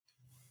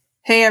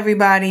Hey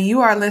everybody,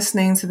 you are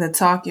listening to the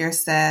Talk Your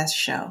Sass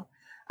show.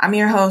 I'm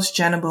your host,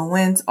 Jenna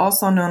Wentz,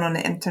 also known on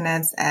the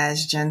internet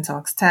as Jen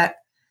Talks Tech.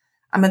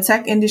 I'm a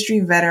tech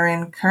industry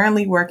veteran,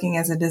 currently working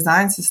as a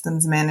design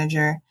systems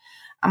manager.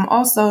 I'm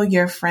also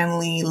your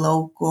friendly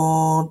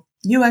local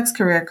UX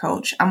career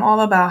coach. I'm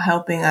all about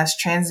helping us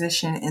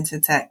transition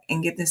into tech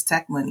and get this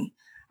tech money.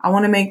 I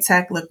want to make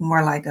tech look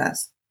more like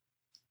us.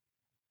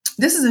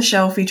 This is a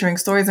show featuring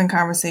stories and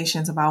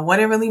conversations about what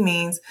it really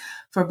means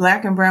for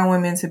Black and brown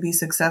women to be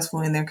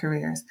successful in their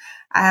careers.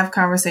 I have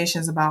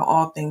conversations about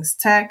all things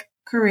tech,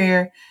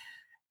 career,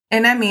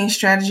 and that means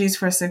strategies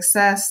for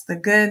success, the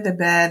good, the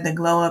bad, the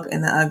glow up,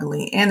 and the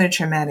ugly, and the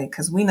traumatic,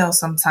 because we know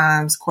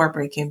sometimes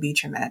corporate can be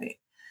traumatic.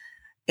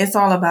 It's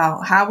all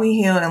about how we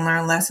heal and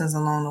learn lessons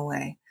along the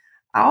way.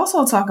 I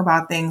also talk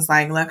about things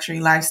like luxury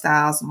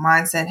lifestyles,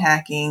 mindset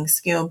hacking,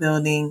 skill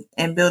building,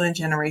 and building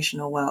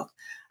generational wealth.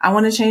 I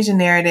want to change the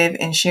narrative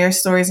and share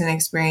stories and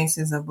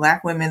experiences of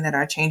Black women that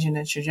are changing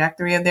the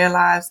trajectory of their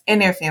lives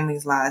and their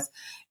families' lives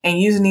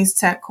and using these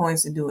tech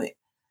coins to do it.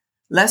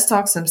 Let's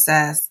talk some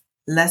sass.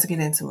 Let's get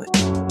into it.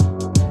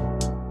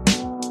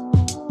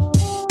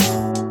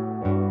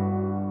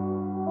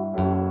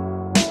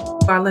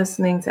 You are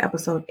listening to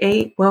episode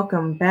 8.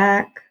 Welcome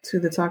back to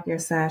the Talk Your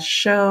Sass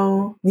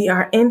show. We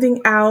are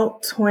ending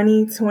out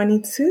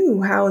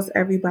 2022. How is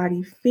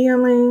everybody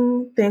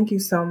feeling? Thank you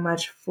so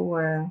much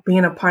for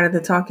being a part of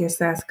the Talk Your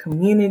Sass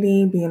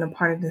community, being a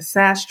part of the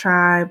Sass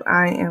tribe.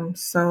 I am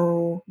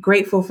so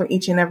grateful for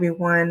each and every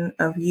one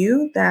of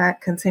you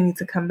that continue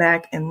to come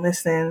back and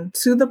listen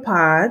to the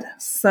pod.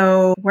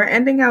 So we're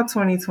ending out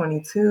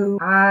 2022.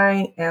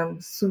 I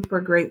am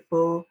super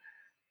grateful,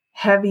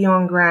 heavy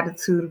on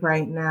gratitude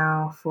right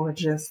now for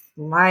just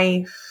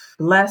life,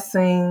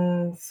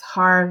 blessings,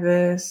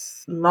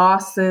 harvest,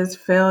 losses,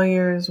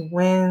 failures,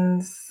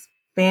 wins,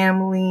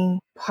 family,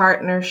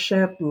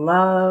 partnership,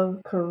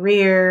 love,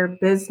 career,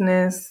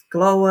 business,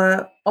 glow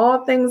up.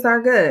 All things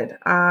are good.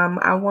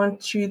 I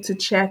want you to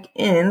check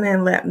in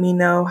and let me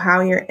know how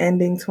you're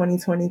ending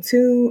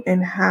 2022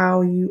 and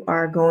how you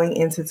are going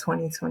into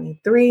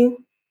 2023.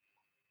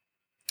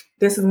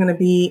 This is going to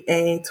be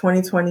a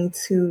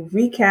 2022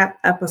 recap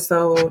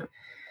episode.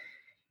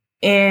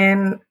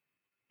 And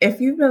if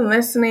you've been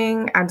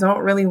listening, I don't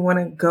really want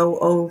to go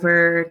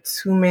over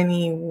too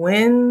many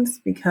wins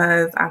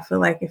because I feel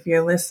like if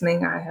you're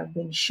listening, I have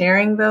been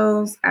sharing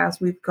those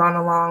as we've gone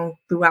along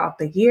throughout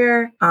the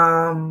year.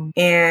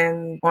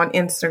 And on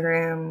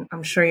Instagram,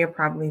 I'm sure you're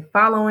probably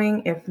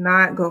following. If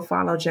not, go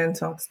follow Jen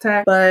Talks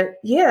Tech. But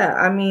yeah,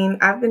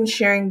 I've been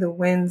sharing the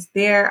wins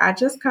there. I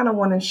just kind of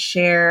want to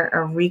share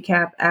a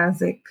recap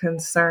as it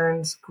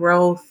concerns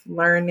growth,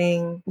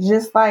 learning,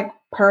 just like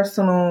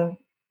personal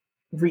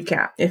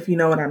recap, if you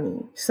know what I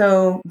mean.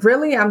 So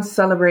really, I'm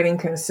celebrating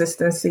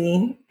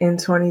consistency in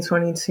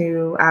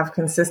 2022. I've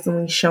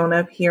consistently shown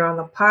up here on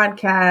the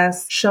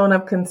podcast, shown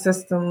up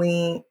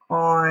consistently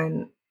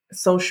on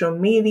social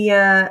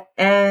media.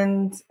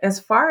 And as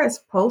far as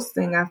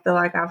posting, I feel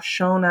like I've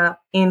shown up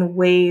in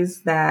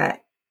ways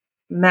that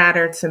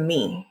matter to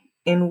me,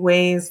 in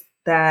ways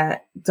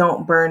that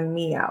don't burn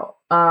me out.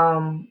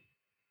 And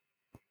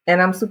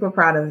I'm super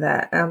proud of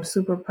that. I'm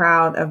super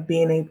proud of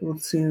being able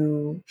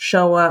to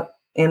show up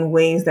in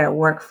ways that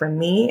work for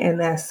me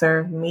and that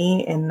serve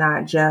me and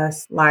not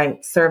just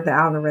like serve the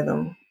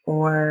algorithm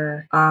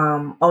or,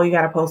 you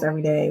got to post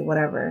every day,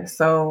 whatever.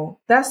 So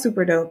that's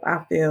super dope,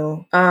 I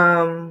feel.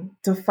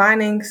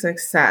 Defining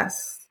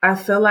success. I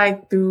feel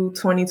like through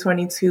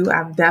 2022,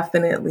 I've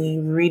definitely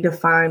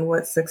redefined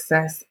what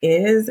success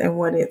is and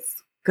what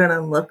it's going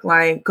to look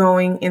like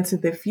going into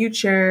the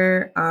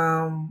future.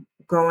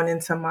 Going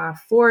into my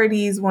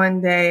 40s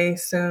one day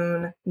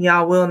soon.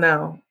 Y'all will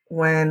know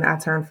when I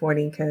turn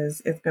 40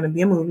 because it's going to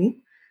be a movie.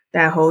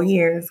 That whole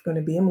year is going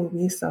to be a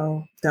movie,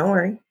 so don't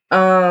worry.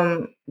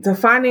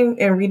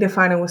 Defining and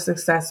redefining what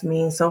success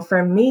means. So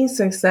for me,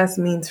 success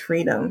means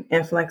freedom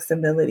and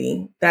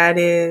flexibility. That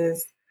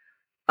is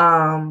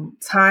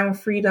time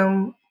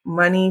freedom,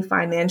 money,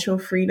 financial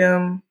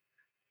freedom,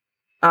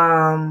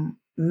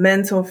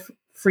 mental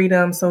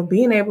freedom. So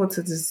being able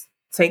to just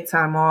take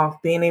time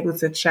off, being able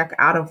to check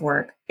out of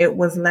work. It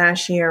was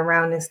last year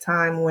around this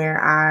time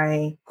where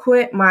I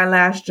quit my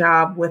last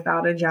job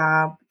without a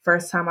job.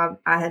 First time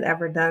I had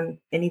ever done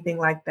anything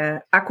like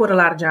that. I quit a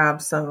lot of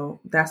jobs, so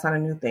that's not a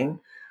new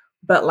thing.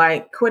 But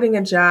like quitting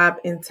a job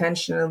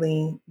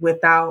intentionally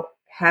without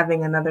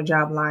having another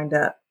job lined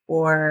up,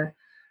 or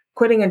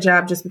quitting a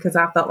job just because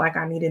I felt like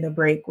I needed a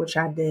break, which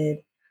I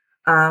did.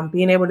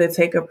 Being able to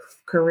take a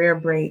career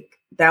break,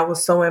 that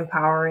was so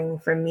empowering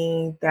for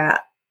me,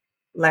 that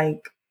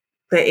like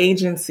the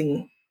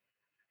agency,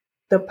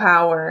 the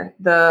power,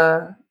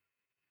 the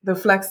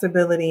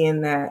flexibility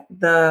in that,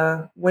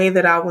 the way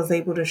that I was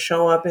able to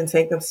show up and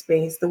take up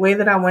space, the way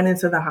that I went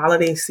into the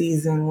holiday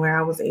season where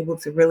I was able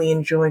to really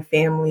enjoy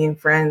family and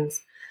friends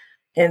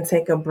and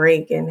take a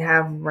break and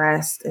have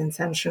rest,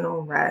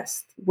 intentional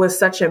rest, was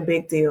such a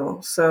big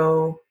deal.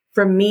 So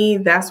for me,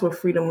 that's what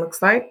freedom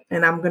looks like.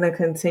 And I'm going to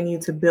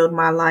continue to build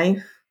my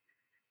life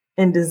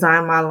and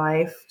design my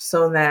life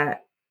so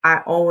that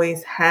I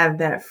always have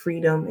that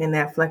freedom and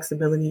that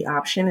flexibility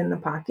option in the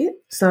pocket.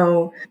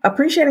 So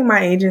appreciating my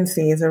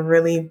agency is a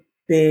really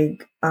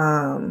big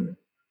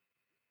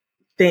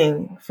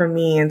thing for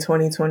me in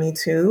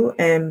 2022,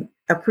 and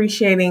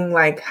appreciating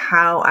like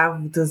how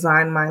I've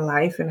designed my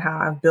life and how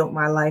I've built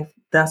my life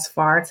thus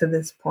far to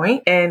this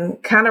point,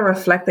 and kind of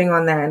reflecting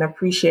on that and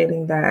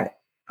appreciating that,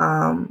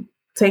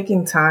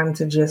 taking time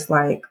to just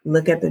like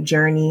look at the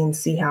journey and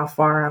see how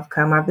far I've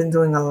come. I've been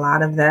doing a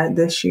lot of that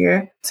this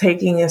year,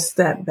 taking a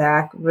step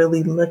back,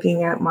 really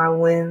looking at my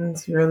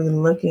wins, really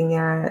looking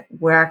at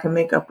where I can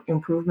make up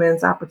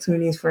improvements,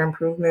 opportunities for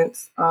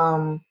improvements,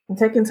 and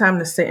taking time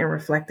to sit and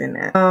reflect in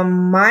that.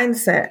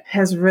 Mindset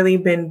has really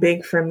been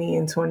big for me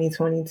in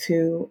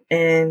 2022.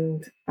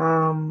 And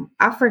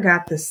I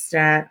forgot the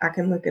stat. I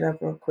can look it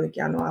up real quick.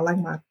 Y'all know I like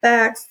my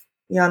facts.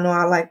 Y'all know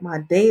I like my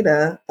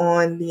data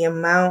on the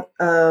amount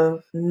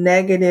of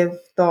negative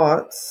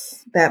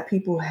thoughts that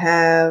people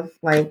have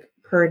like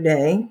per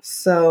day.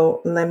 So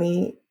let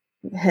me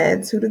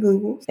head to the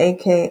Google,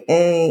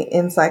 aka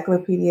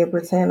Encyclopedia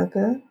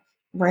Britannica,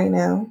 right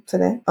now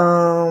today,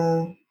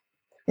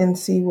 and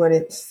see what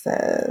it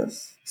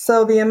says.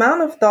 So the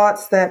amount of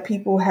thoughts that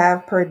people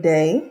have per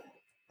day,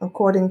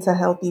 according to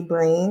Healthy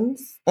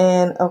Brains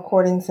and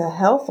according to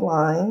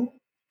Healthline,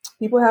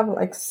 people have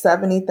like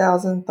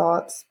 70,000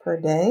 thoughts per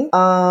day.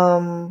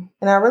 And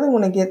I really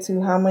want to get to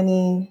how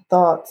many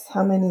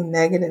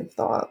negative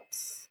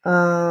thoughts.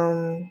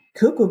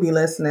 Cuckoo be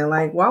listening.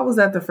 Like, why was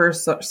that the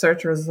first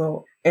search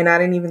result? And I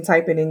didn't even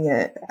type it in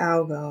yet.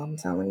 Algo, I'm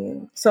telling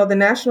you. So the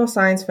National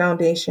Science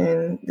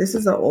Foundation, this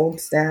is an old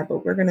stat,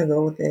 but we're going to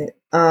go with it.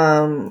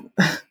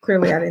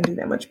 Clearly I didn't do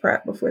that much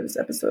prep before this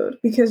episode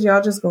because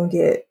y'all just going to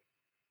get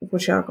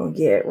what y'all gonna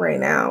get right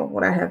now,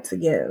 what I have to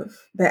give.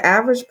 The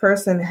average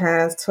person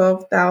has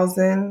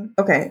 12,000.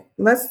 Okay,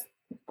 let's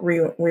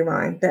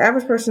rewind. The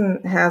average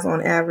person has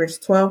on average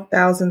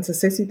 12,000 to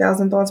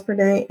 60,000 thoughts per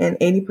day, and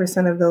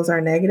 80% of those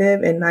are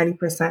negative and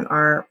 90%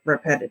 are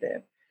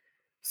repetitive.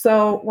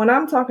 So when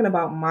I'm talking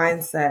about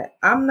mindset,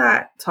 I'm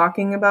not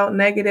talking about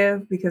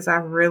negative because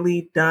I've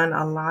really done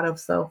a lot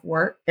of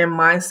self-work and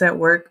mindset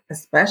work,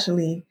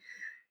 especially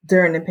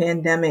during the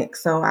pandemic.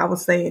 So I would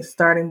say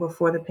starting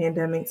before the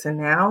pandemic to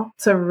now,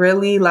 to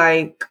really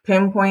like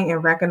pinpoint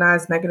and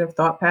recognize negative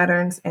thought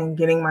patterns and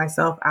getting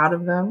myself out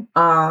of them,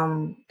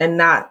 and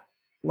not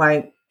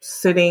like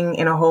sitting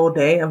in a whole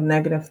day of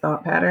negative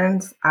thought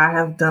patterns. I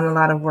have done a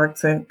lot of work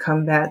to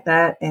combat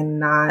that and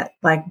not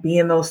like be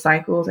in those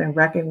cycles and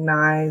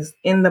recognize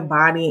in the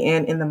body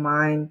and in the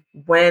mind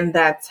when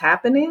that's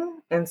happening.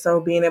 And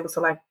so being able to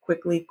like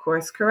quickly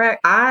course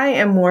correct. I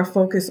am more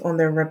focused on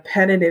the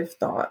repetitive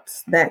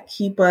thoughts that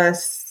keep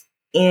us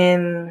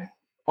in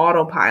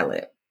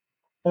autopilot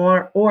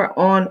or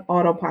on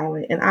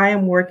autopilot. And I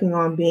am working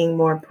on being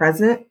more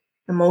present,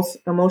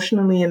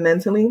 emotionally and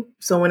mentally.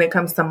 So when it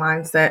comes to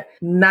mindset,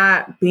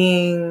 not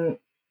being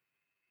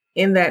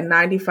in that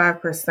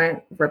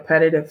 95%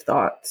 repetitive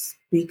thoughts,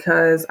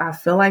 because I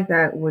feel like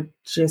that would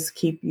just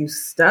keep you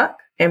stuck.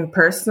 And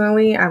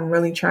personally, I'm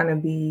really trying to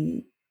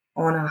be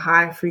on a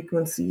high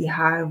frequency,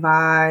 high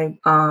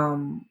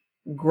vibe,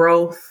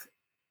 growth,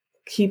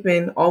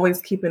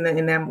 always keeping it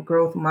in that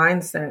growth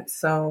mindset.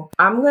 So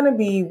I'm going to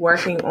be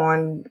working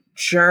on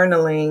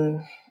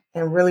journaling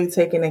and really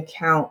taking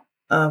account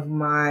of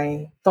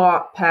my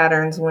thought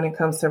patterns when it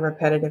comes to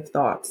repetitive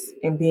thoughts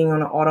and being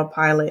on an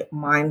autopilot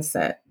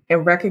mindset,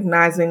 and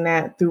recognizing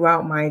that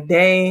throughout my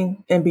day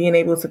and being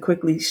able to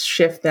quickly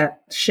shift that.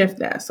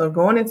 So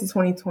going into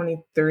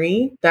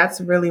 2023,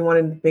 that's really one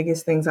of the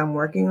biggest things I'm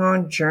working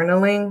on.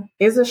 Journaling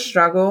is a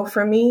struggle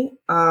for me.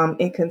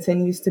 It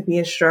continues to be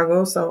a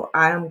struggle. So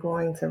I am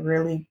going to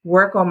really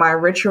work on my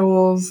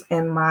rituals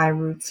and my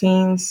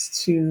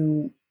routines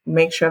to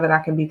make sure that I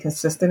can be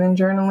consistent in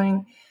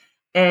journaling.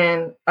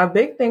 And a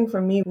big thing for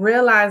me,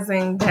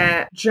 realizing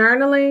that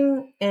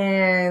journaling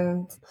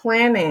and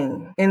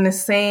planning in the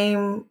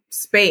same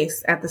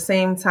space at the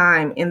same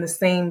time, in the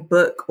same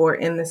book or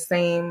in the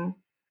same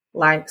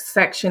like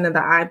section of the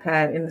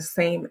iPad, in the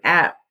same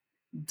app,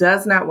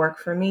 does not work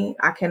for me.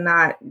 I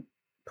cannot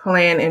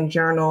plan and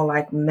journal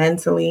like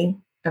mentally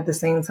at the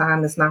same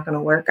time. It's not going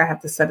to work. I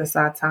have to set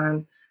aside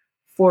time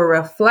for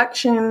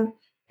reflection,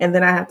 and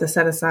then I have to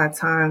set aside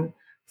time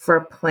for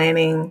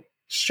planning,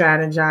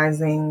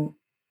 strategizing,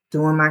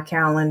 doing my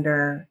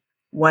calendar,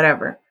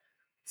 whatever.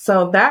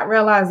 So that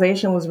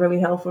realization was really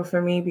helpful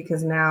for me,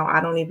 because now I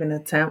don't even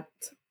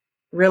attempt,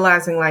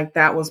 realizing like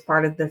that was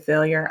part of the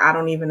failure. I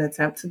don't even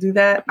attempt to do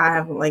that. I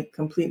have like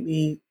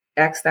completely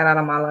X'd that out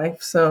of my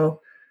life.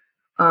 So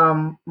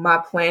my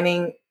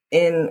planning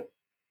and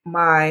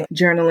my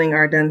journaling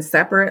are done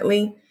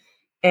separately.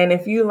 And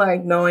if you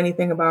like know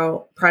anything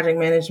about project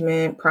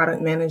management,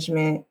 product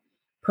management,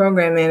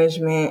 program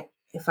management,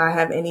 if I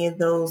have any of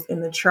those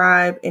in the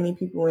tribe, any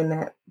people in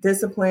that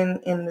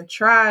discipline in the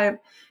tribe,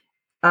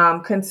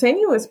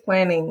 continuous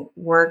planning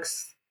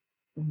works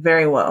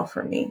very well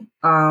for me.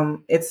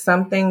 It's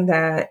something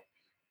that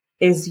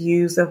is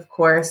used, of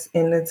course,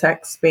 in the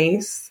tech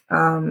space,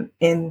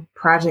 in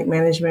project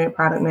management,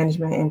 product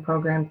management, and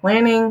program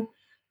planning,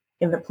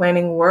 in the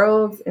planning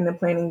world, in the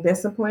planning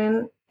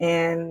discipline.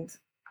 And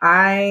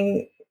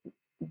I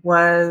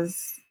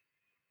was,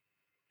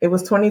 it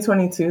was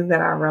 2022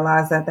 that I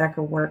realized that that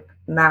could work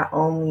not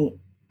only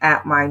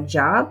at my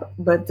job,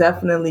 but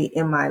definitely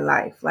in my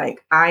life.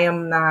 Like, I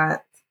am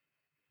not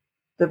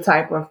the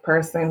type of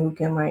person who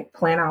can like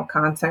plan out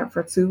content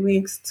for 2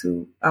 weeks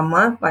to a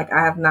month. Like,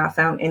 I have not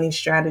found any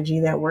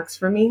strategy that works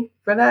for me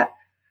for that.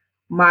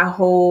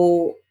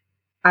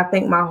 I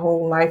think my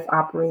whole life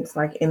operates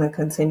like in a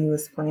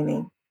continuous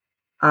planning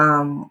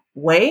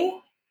way.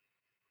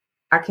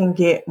 I can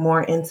get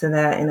more into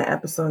that in an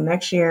episode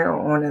next year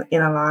or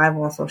in a live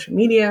on social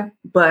media.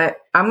 But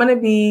I'm going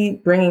to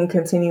be bringing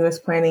continuous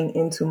planning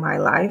into my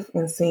life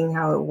and seeing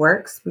how it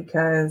works,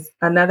 because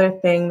another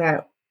thing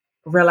that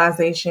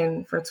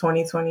realization for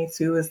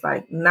 2022 is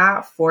like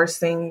not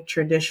forcing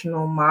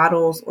traditional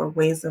models or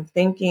ways of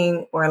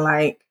thinking, or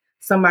like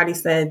somebody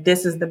said,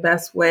 this is the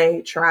best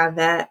way, try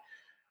that.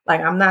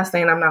 Like, I'm not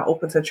saying I'm not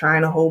open to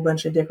trying a whole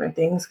bunch of different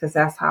things, because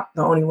that's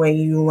the only way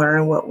you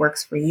learn what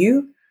works for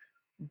you,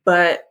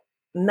 but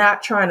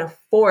not trying to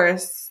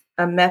force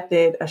a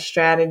method, a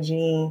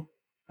strategy,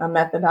 a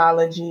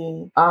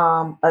methodology,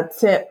 a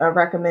tip, a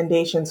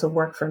recommendation to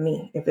work for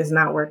me if it's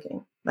not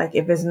working. Like,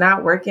 if it's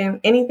not working,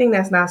 anything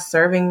that's not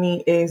serving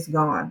me is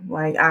gone.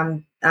 Like,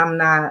 I'm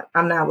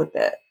not with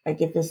that.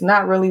 Like, if it's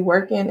not really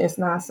working, it's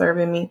not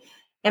serving me.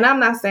 And I'm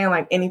not saying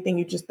like anything,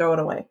 you just throw it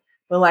away.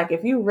 But like,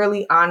 if you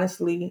really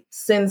honestly,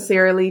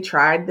 sincerely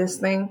tried this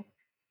thing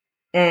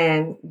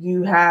and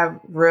you have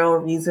real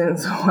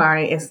reasons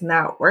why it's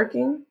not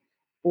working,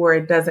 or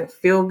it doesn't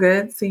feel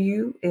good to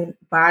you in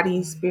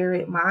body,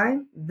 spirit,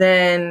 mind,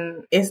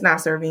 then it's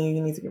not serving you.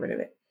 You need to get rid of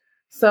it.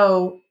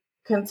 So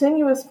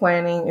continuous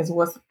planning is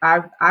what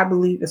I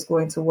believe is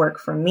going to work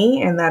for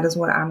me. And that is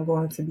what I'm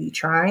going to be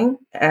trying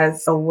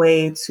as a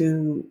way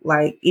to,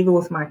 like, even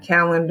with my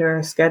calendar,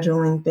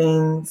 scheduling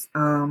things,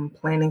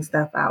 planning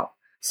stuff out.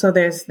 So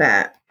there's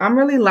that. I'm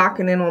really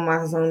locking in on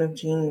my zone of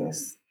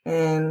genius.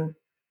 And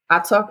I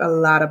talk a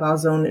lot about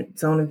zone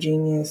of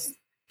genius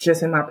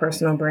just in my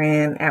personal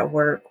brand, at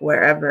work,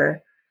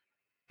 wherever,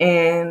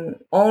 and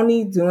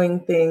only doing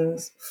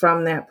things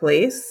from that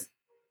place,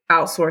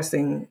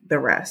 outsourcing the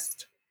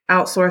rest.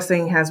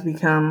 Outsourcing has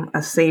become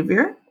a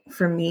savior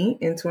for me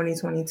in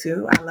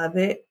 2022. I love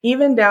it.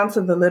 Even down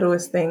to the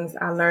littlest things.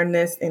 I learned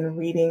this in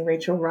reading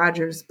Rachel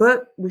Rodgers'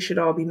 book, We Should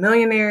All Be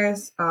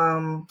Millionaires.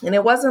 And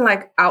it wasn't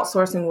like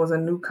outsourcing was a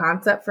new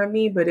concept for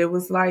me, but it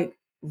was like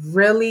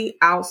really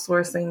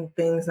outsourcing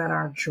things that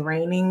are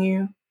draining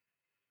you,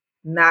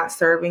 not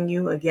serving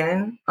you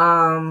again.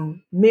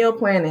 Meal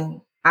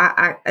planning.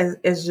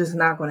 It's just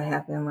not going to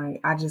happen.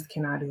 Like, I just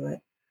cannot do it.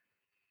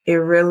 It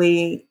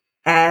really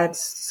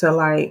adds to,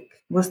 like,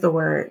 what's the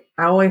word?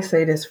 I always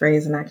say this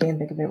phrase and I can't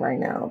think of it right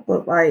now,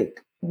 but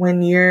like,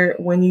 when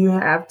you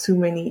have too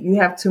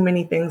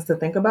many things to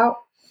think about,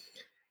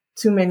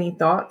 too many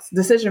thoughts,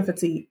 decision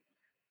fatigue.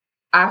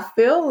 I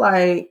feel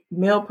like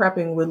meal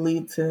prepping would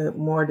lead to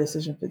more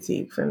decision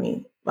fatigue for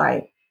me.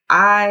 Like,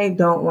 I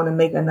don't want to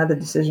make another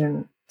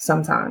decision.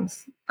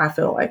 Sometimes I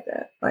feel like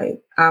that.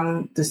 Like,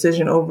 I'm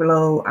decision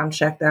overload. I'm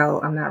checked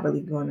out. I'm not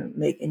really going to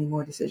make any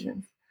more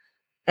decisions.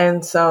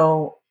 And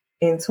so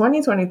in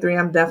 2023,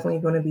 I'm definitely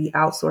going to be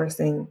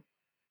outsourcing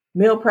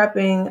meal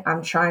prepping.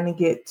 I'm trying to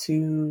get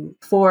to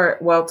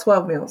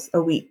 12 meals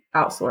a week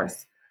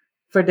outsourced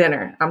for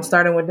dinner. I'm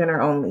starting with dinner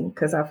only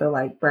because I feel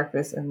like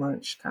breakfast and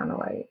lunch kind of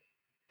like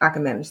I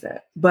can manage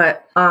that.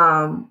 But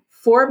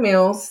 4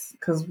 meals,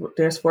 because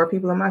there's 4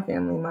 people in my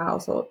family, in my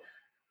household.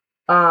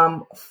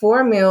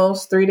 4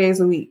 meals, 3 days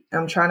a week.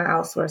 I'm trying to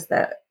outsource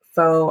that.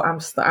 So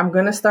I'm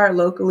going to start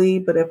locally,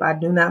 but if I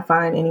do not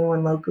find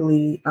anyone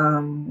locally,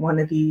 one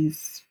of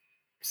these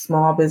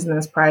small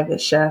business private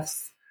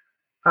chefs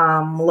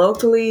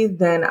locally,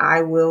 then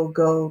I will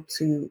go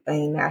to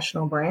a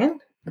national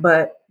brand.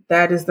 But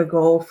that is the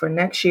goal for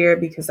next year,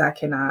 because I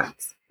cannot,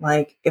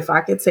 like, if I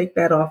could take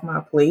that off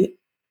my plate,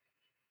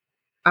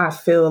 I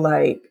feel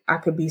like I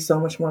could be so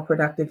much more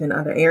productive in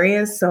other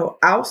areas. So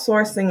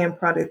outsourcing and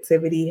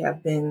productivity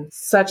have been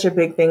such a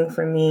big thing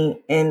for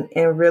me, and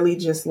really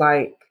just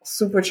like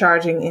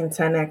supercharging in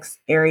 10x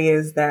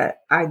areas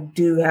that I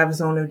do have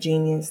zone of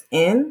genius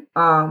in.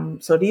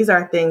 So these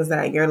are things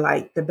that you're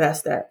like the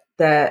best at,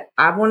 that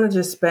I want to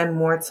just spend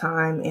more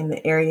time in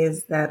the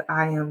areas that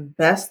I am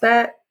best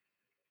at.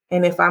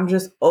 And if I'm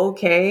just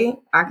okay,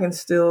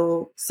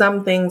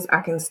 some things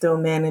I can still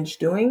manage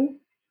doing.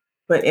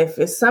 But if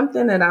it's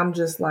something that I'm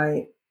just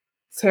like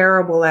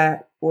terrible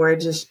at, or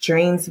it just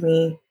drains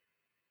me,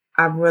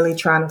 I'm really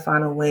trying to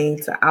find a way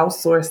to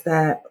outsource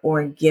that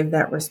or give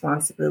that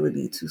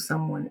responsibility to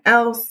someone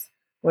else,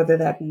 whether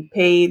that be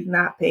paid,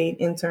 not paid,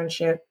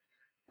 internship,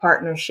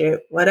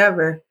 partnership,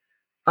 whatever.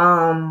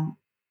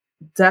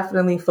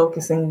 Definitely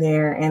focusing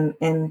there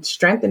and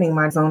strengthening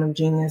my zone of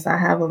genius. I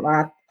have a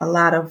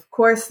lot of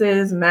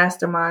courses,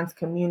 masterminds,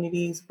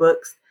 communities,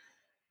 books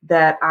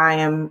that I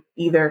am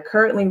either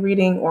currently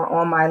reading or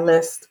on my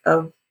list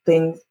of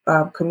things,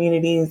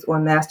 communities or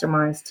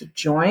masterminds to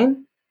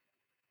join.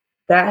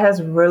 That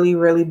has really,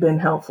 really been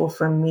helpful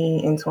for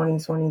me in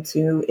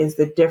 2022 is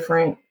the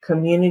different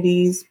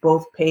communities,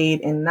 both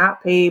paid and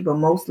not paid, but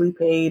mostly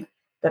paid,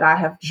 that I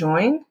have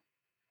joined,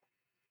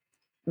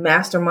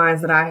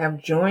 masterminds that I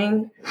have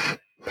joined,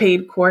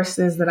 paid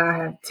courses that I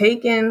have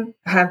taken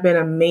have been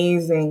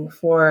amazing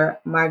for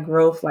my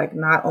growth, like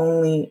not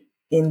only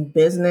in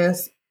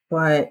business,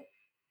 but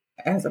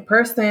as a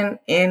person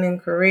and in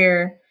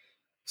career.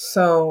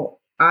 So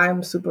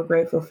I'm super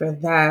grateful for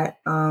that.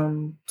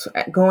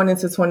 Going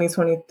into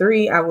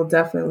 2023, I will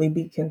definitely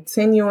be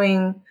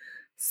continuing.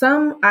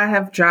 Some I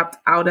have dropped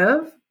out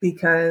of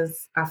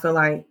because I feel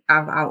like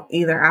I've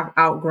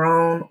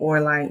outgrown or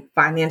like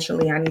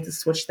financially I need to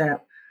switch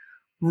that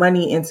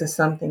money into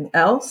something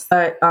else.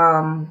 But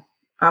I'm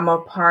a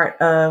part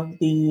of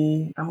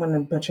I'm going to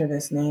butcher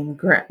this name,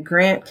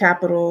 Grant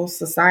Capital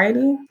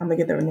Society. I'm going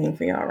to get the name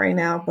for y'all right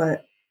now,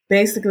 but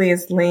basically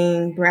it's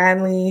Lane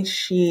Bradley.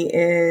 She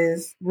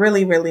is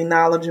really, really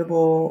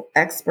knowledgeable,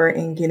 expert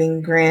in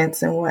getting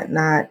grants and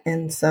whatnot.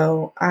 And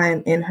so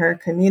I'm in her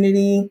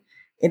community.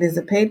 It is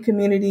a paid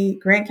community,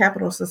 Grant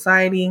Capital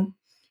Society.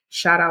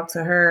 Shout out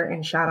to her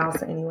and shout out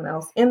to anyone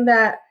else in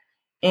that.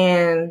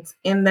 And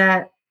in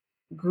that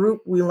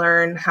group, we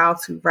learn how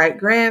to write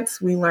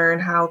grants. We learn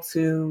how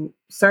to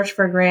search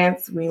for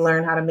grants. We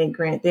learn how to make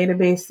grant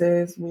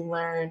databases.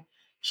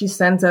 She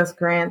sends us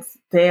grants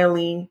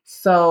daily.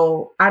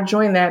 So I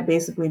joined that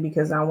basically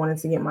because I wanted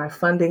to get my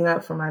funding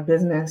up for my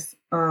business.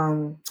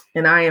 And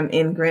I am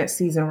in grant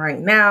season right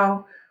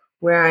now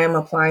where I am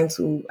applying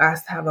to, I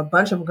have a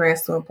bunch of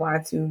grants to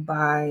apply to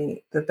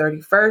by the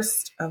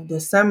 31st of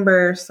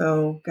December.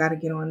 So got to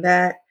get on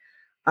that.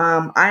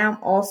 I am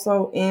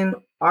also in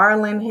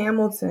Arlen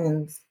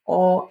Hamilton's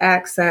All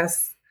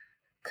Access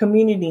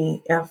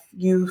community. If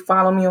you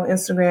follow me on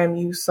Instagram,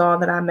 you saw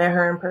that I met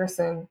her in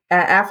person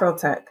at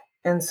Afrotech.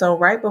 And so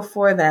right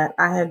before that,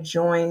 I had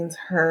joined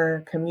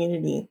her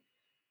community.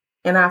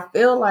 And I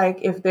feel like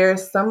if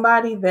there's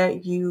somebody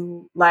that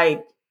you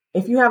like,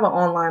 if you have an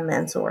online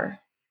mentor,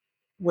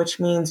 which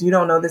means you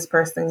don't know this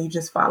person, you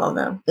just follow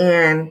them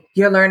and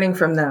you're learning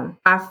from them.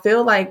 I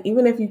feel like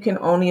even if you can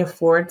only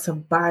afford to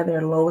buy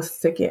their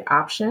lowest ticket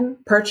option,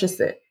 purchase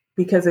it.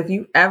 Because if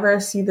you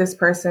ever see this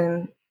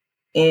person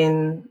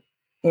in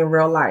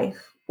real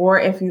life, or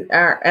if you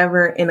are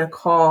ever in a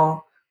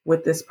call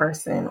with this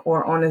person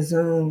or on a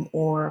Zoom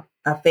or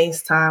a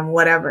FaceTime,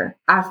 whatever,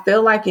 I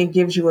feel like it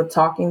gives you a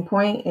talking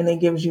point and it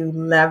gives you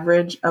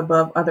leverage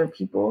above other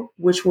people,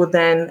 which will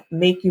then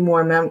make you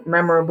more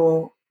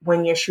memorable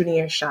when you're shooting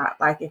your shot.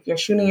 Like if you're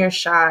shooting your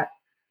shot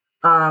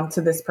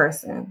to this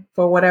person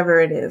for whatever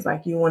it is,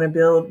 like you want to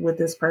build with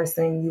this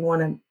person, you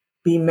want to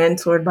be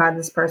mentored by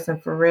this person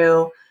for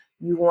real,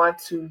 you want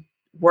to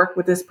work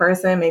with this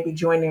person, maybe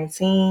join their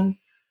team,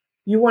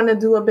 you want to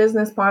do a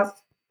business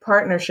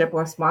partnership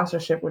or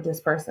sponsorship with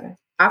this person.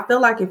 I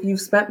feel like if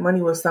you've spent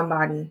money with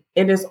somebody,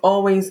 it is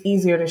always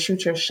easier to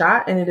shoot your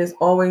shot and it is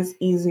always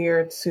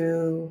easier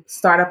to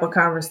start up a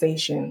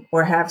conversation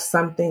or have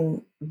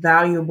something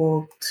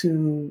valuable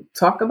to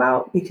talk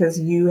about because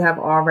you have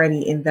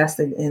already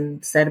invested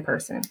in said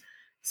person.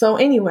 So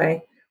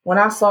anyway, when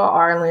I saw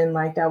Arlen,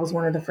 like that was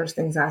one of the first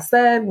things I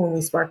said when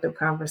we sparked up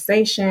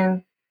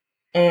conversation.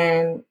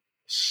 And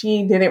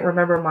she didn't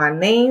remember my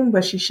name,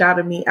 but she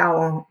shouted me out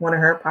on one of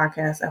her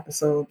podcast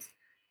episodes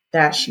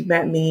that she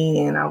met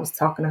me and I was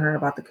talking to her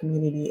about the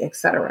community,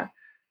 etc.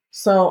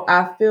 So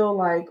I feel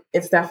like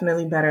it's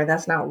definitely better.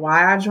 That's not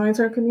why I joined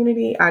her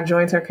community. I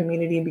joined her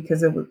community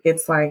because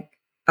it's like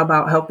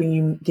about helping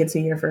you get to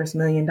your first $1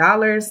 million.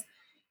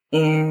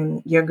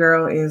 And your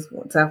girl is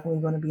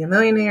definitely going to be a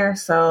millionaire.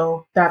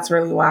 So that's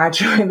really why I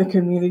joined the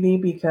community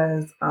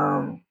because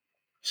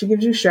she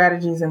gives you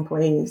strategies and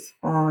plays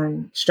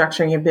on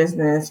structuring your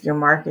business, your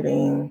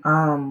marketing,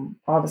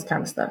 all this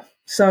kind of stuff.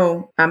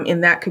 So I'm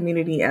in that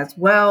community as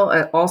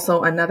well.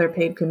 Also another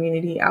paid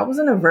community. I was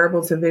in a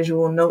verbal to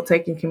visual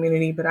note-taking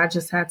community, but I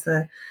just had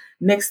to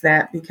nix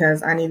that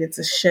because I needed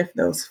to shift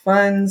those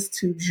funds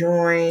to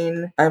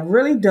join a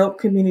really dope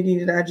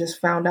community that I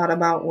just found out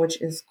about,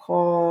 which is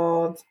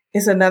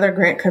it's another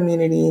grant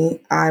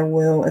community. I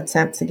will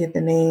attempt to get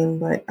the name,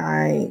 but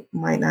I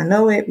might not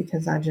know it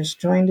because I just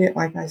joined it.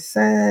 Like I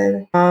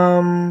said,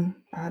 I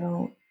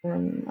don't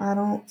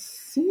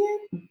see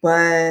it.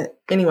 But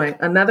anyway,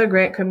 another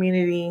grant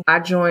community. I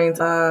joined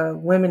a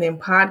Women in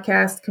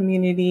Podcast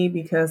community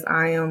because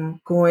I am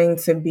going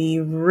to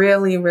be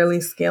really, really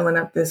scaling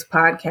up this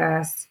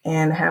podcast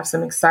and have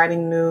some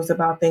exciting news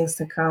about things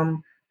to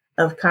come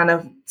of kind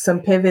of some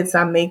pivots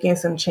I'm making,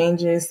 some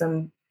changes,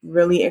 some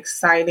really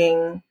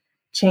exciting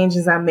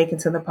changes I'm making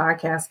to the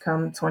podcast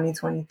come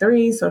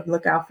 2023. So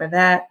look out for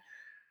that.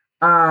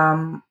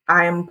 I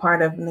am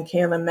part of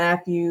Nicaila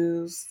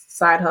Matthews'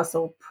 Side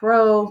Hustle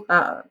Pro.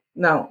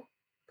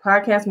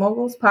 Podcast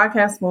Moguls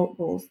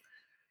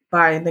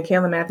by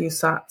Nicaila Matthews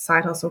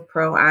Side Hustle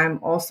Pro. I'm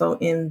also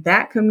in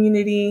that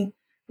community.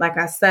 like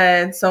I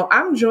said. So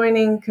I'm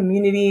joining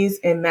communities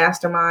and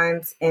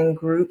masterminds and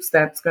groups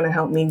that's going to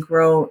help me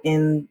grow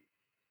in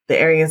the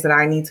areas that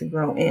I need to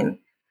grow in.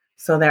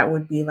 So that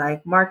would be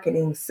like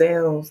marketing,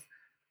 sales,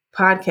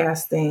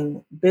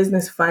 podcasting,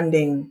 business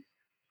funding,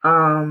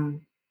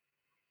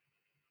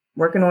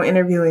 working on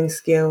interviewing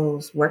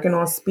skills, working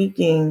on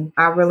speaking.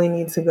 I really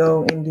need to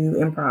go and do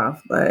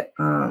improv, but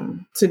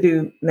to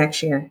do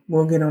next year.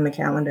 We'll get on the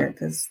calendar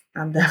because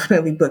I'm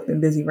definitely booked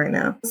and busy right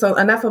now. So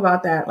enough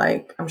about that.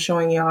 Like, I'm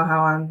showing y'all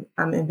how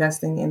I'm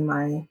investing in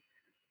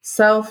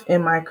myself,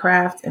 in my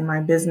craft, in my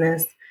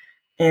business,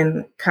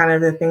 and kind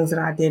of the things that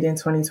I did in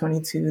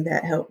 2022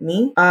 that helped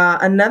me.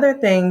 Another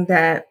thing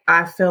that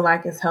I feel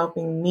like is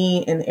helping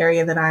me, an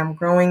area that I'm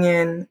growing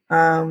in,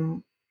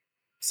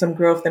 some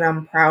growth that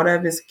I'm proud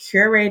of, is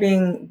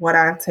curating what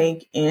I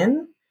take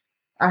in.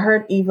 I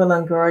heard Eva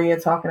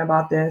Longoria talking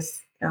about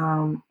this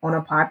on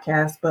a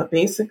podcast, but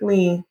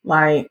basically,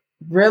 like,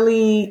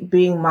 really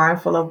being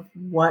mindful of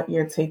what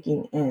you're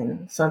taking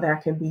in. So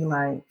that could be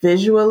like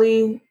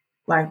visually,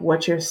 like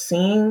what you're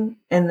seeing,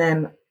 and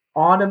then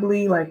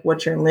audibly, like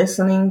what you're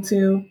listening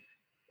to.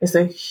 It's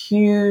a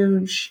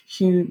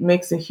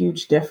makes a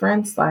huge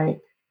difference.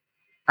 Like,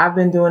 I've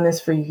been doing this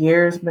for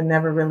years, but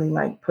never really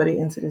like put it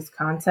into this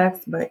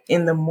context. But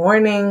in the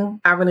morning,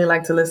 I really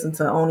like to listen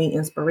to only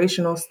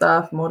inspirational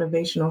stuff,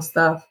 motivational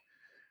stuff,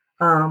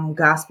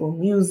 gospel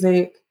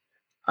music,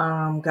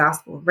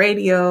 gospel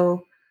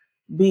radio,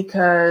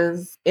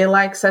 because it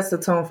like sets the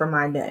tone for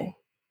my day,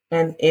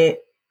 and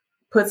it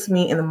puts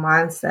me in the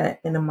mindset,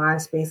 in the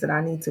mind space that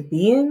I need to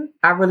be in.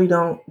 I really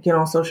don't get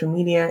on social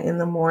media in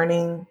the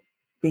morning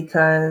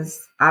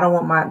because I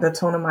don't want the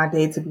tone of my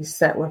day to be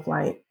set with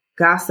like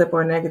gossip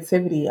or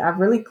negativity. I've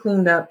really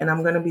cleaned up, and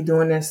I'm going to be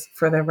doing this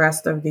for the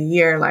rest of the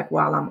year, like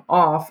while I'm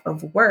off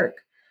of work.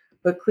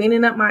 But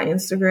cleaning up my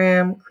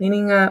Instagram,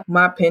 cleaning up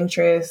my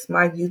Pinterest,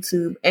 my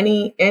YouTube,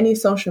 any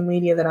social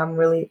media that I'm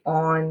really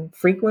on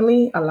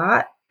frequently, a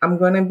lot, I'm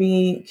going to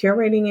be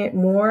curating it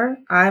more.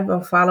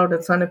 I've followed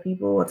a ton of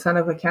people, a ton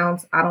of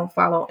accounts. I don't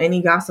follow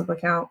any gossip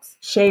accounts.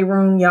 Shade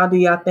Room, y'all do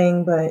y'all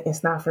thing, but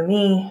it's not for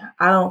me.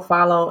 I don't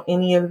follow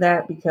any of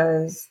that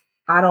because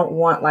I don't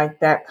want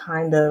like that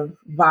kind of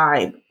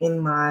vibe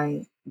in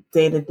my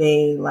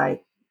day-to-day,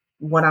 like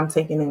what I'm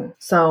taking in.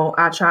 So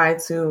I try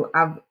to,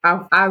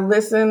 I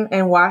listen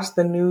and watch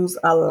the news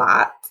a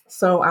lot.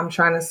 So I'm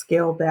trying to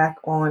scale back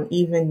on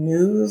even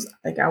news.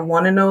 Like, I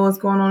want to know what's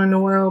going on in the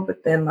world,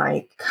 but then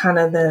like kind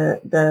of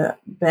the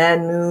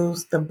bad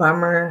news, the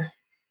bummer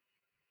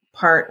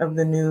part of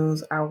the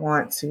news, I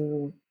want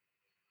to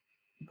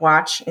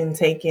watch and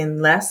take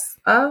in less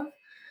of.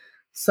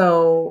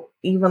 So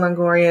Eva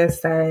Longoria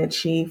said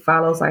she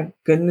follows like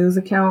Good News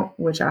account,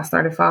 which I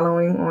started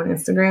following on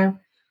Instagram.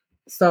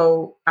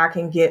 So I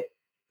can get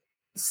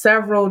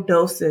several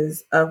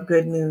doses of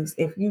good news.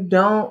 If you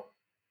don't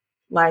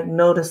like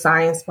know the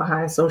science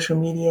behind social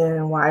media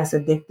and why it's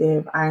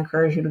addictive, I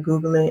encourage you to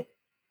Google it.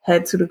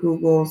 Head to the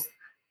Googles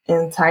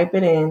and type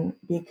it in,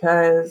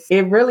 because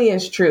it really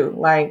is true.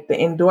 Like, the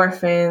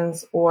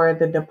endorphins or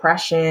the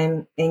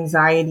depression,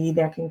 anxiety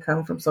that can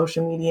come from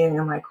social media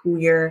and like who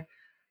you're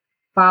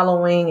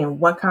following and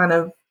what kind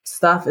of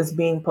stuff is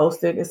being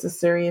posted, it's a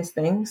serious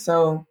thing.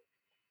 So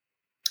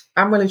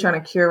I'm really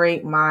trying to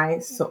curate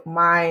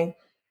my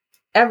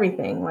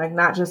everything, like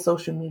not just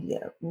social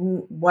media,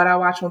 what I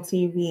watch on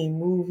TV,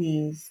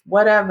 movies,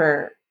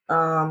 whatever,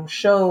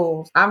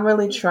 shows. I'm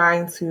really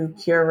trying to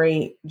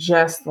curate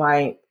just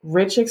like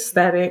rich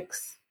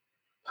aesthetics,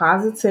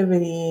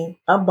 positivity,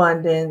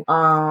 abundance,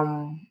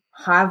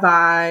 high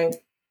vibe,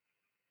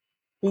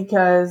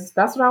 because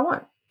that's what I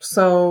want.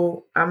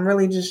 So I'm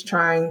really just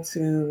trying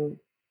to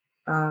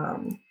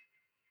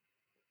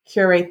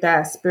curate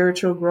that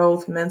spiritual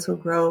growth, mental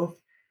growth,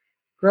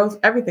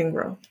 everything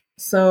growth.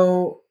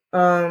 So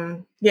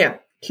yeah,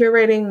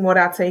 curating what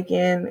I take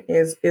in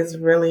is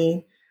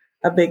really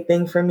a big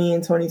thing for me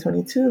in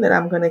 2022 that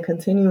I'm going to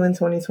continue in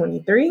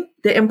 2023.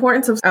 The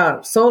importance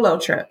of solo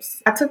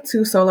trips. I took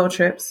 2 solo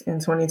trips in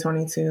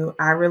 2022.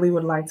 I really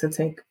would like to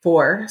take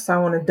 4. So I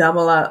want to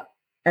double up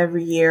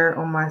every year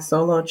on my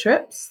solo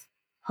trips.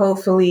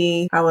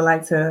 Hopefully, I would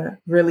like to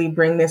really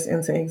bring this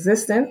into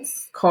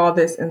existence, call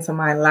this into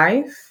my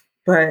life.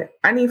 But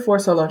I need 4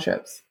 solo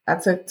trips. I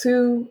took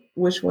 2,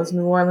 which was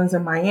New Orleans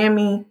and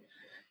Miami.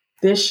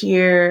 This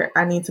year,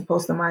 I need to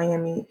post a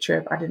Miami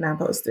trip. I did not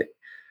post it.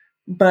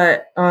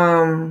 But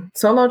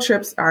solo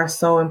trips are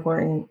so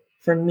important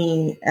for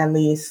me, at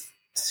least,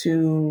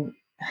 to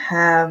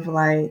have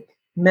like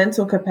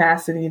mental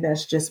capacity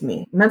that's just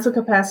me. Mental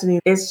capacity,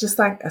 it's just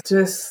like,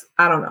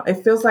 I don't know.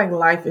 It feels like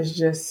life is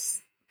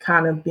just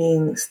kind of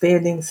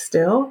standing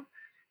still.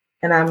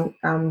 And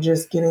I'm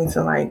just getting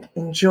to like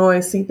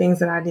see things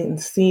that I didn't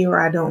see or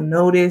I don't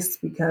notice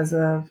because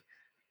of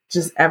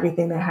just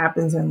everything that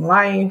happens in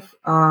life.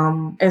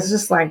 It's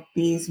just like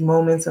these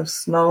moments of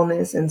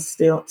slowness and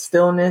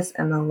stillness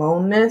and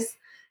aloneness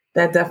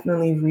that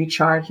definitely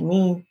recharge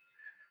me,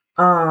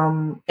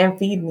 and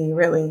feed me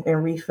really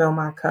and refill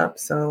my cup.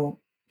 So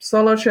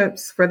Solo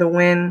trips for the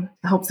win.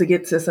 I hope to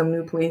get to some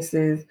new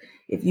places.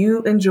 If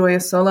you enjoy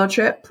a solo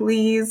trip,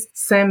 please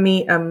send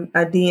me a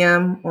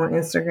DM on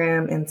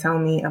Instagram and tell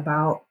me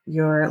about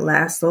your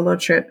last solo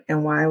trip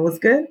and why it was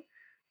good,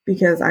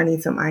 because I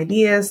need some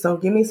ideas. So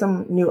give me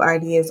some new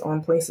ideas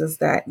on places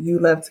that you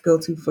love to go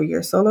to for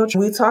your solo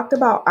trip. We talked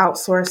about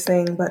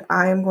outsourcing, but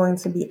I am going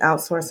to be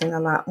outsourcing a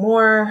lot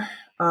more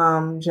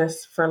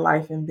just for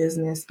life and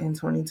business in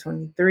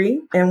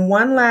 2023. And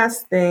one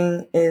last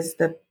thing is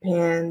the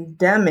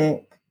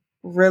pandemic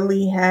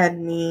really had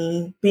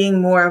me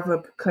being more of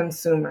a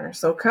consumer.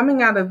 So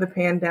coming out of the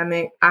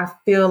pandemic, I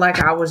feel like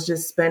I was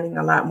just spending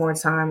a lot more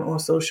time on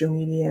social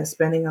media,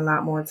 spending a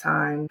lot more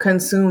time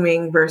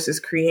consuming versus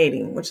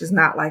creating, which is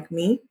not like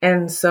me.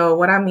 And so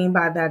what I mean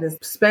by that is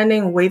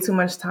spending way too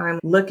much time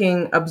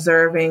looking,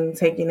 observing,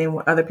 taking in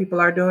what other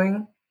people are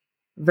doing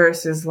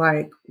versus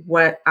like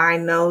what I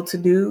know to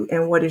do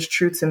and what is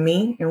true to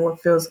me and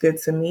what feels good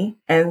to me.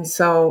 And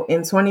so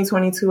in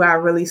 2022, I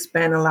really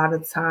spent a lot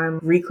of time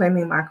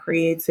reclaiming my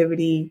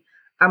creativity.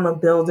 I'm a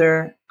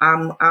builder.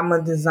 I'm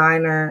a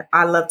designer.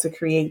 I love to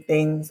create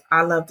things.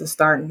 I love to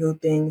start new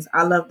things.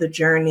 I love the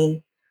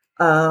journey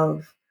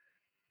of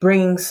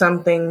bringing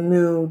something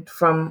new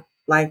from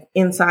like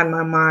inside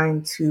my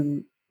mind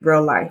to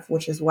real life,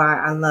 which is why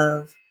I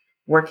love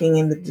working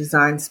in the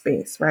design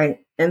space, right?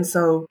 And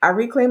so I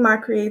reclaim my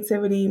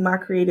creativity, my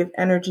creative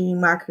energy,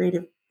 my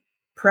creative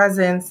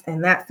presence,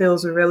 and that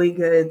feels really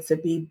good to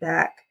be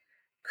back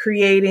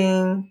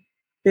creating,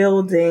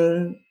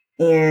 building,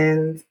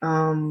 and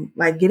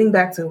like getting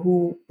back to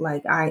who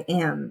like I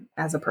am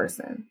as a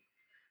person.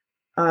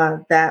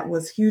 That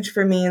was huge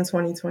for me in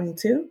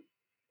 2022.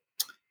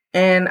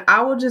 And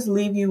I will just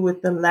leave you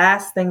with the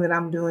last thing that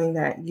I'm doing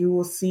that you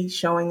will see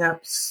showing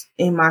up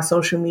in my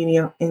social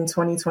media in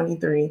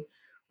 2023,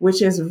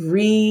 which is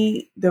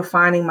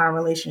redefining my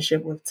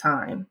relationship with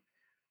time.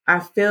 I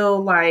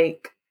feel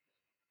like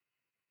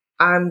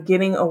I'm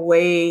getting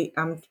away.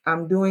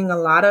 I'm doing a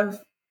lot of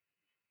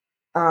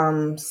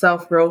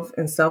self-growth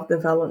and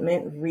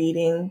self-development,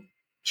 reading,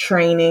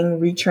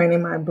 training,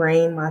 retraining my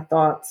brain, my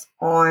thoughts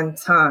on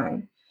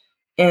time,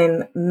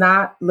 and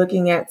not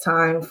looking at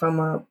time from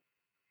a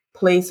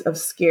place of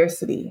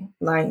scarcity,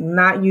 like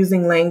not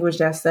using language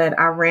that said,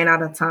 I ran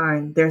out of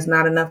time. There's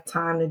not enough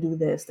time to do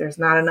this. There's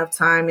not enough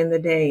time in the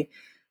day.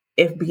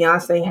 If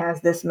Beyonce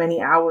has this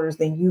many hours,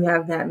 then you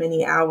have that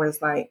many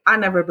hours. Like, I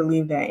never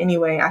believed that.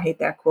 Anyway, I hate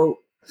that quote.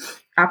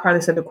 I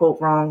probably said the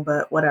quote wrong,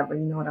 but whatever,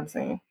 you know what I'm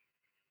saying.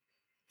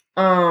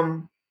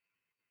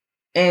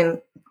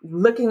 And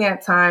looking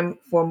at time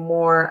from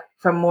more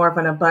of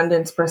an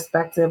abundance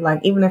perspective,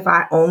 like even if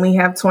I only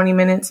have 20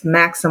 minutes,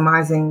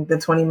 maximizing the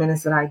 20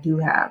 minutes that I do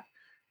have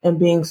and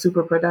being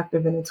super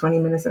productive in the 20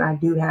 minutes that I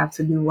do have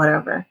to do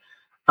whatever.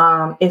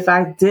 If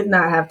I did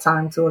not have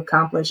time to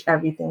accomplish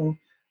everything,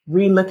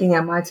 re-looking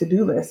at my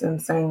to-do list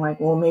and saying like,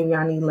 well, maybe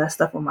I need less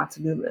stuff on my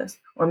to-do list,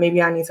 or maybe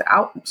I need to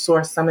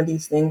outsource some of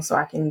these things so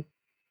I can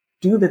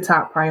do the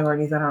top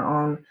priorities that are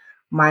on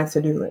my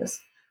to-do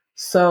list.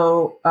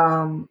 So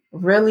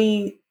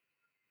really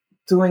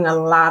doing a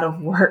lot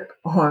of work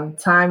on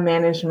time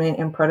management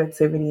and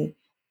productivity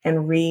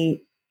and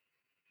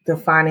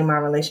redefining my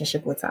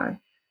relationship with time.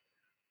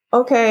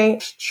 Okay,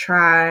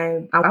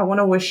 tribe. I want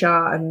to wish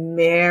y'all a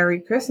Merry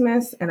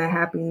Christmas and a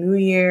Happy New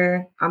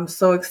Year. I'm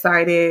so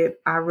excited.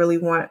 I really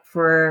want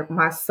for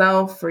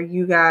myself, for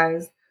you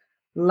guys,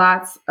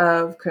 lots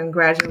of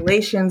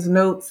congratulations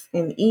notes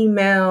and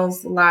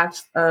emails,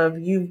 lots of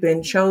you've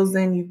been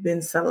chosen, you've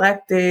been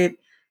selected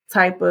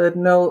type of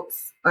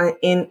notes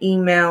in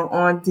email,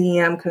 on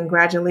DM.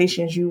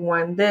 Congratulations, you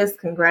won this.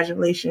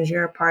 Congratulations,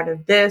 you're a part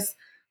of this.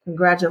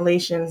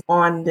 Congratulations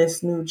on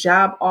this new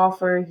job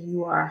offer.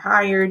 You are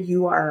hired.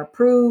 You are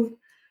approved.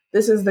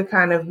 This is the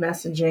kind of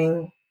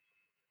messaging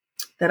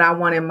that I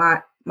want in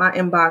my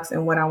inbox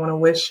and what I want to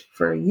wish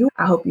for you.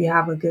 I hope you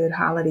have a good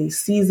holiday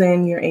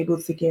season. You're able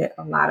to get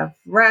a lot of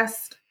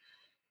rest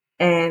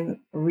and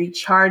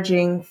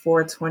recharging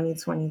for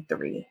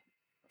 2023.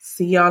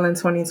 See y'all in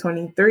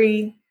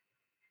 2023.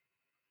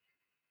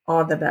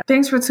 All the best.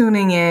 Thanks for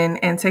tuning in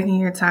and taking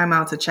your time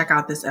out to check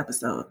out this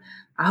episode.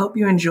 I hope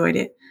you enjoyed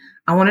it.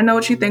 I want to know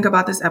what you think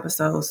about this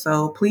episode,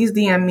 so please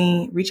DM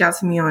me, reach out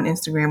to me on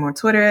Instagram or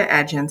Twitter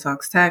at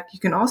JenTalksTech. You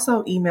can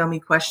also email me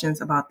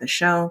questions about the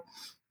show.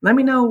 Let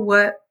me know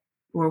what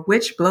or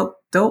which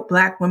dope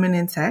Black women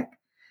in tech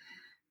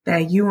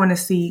that you want to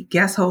see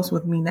guest host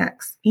with me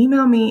next.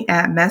 Email me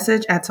at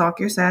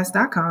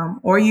message@talkyoursass.com,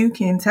 or you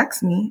can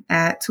text me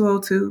at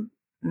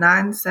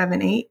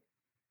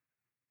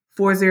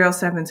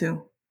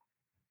 202-978-4072.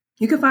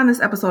 You can find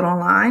this episode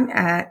online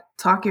at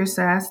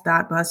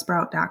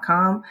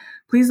talkyoursass.buzzsprout.com.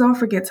 Please don't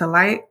forget to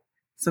like,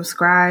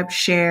 subscribe,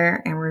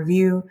 share, and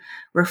review.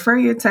 Refer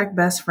your tech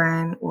best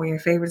friend or your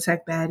favorite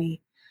tech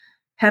baddie.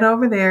 Head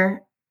over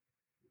there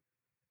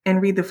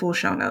and read the full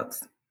show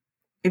notes.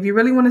 If you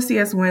really want to see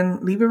us win,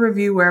 leave a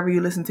review wherever you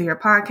listen to your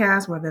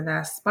podcast, whether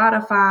that's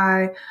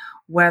Spotify,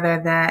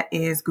 whether that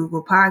is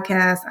Google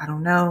Podcasts, I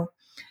don't know,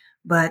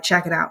 but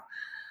check it out.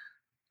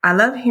 I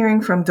love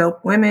hearing from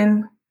dope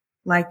women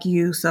like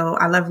you. So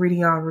I love reading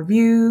y'all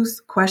reviews,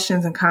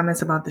 questions, and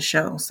comments about the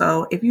show.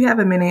 So if you have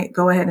a minute,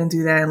 go ahead and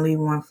do that and leave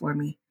one for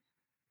me.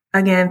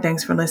 Again,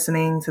 thanks for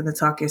listening to the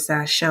Talk Your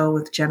Sass show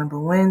with Jenna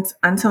Wentz.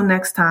 Until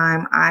next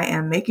time, I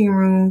am making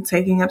room,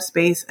 taking up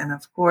space, and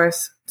of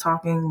course,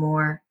 talking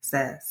more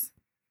sass.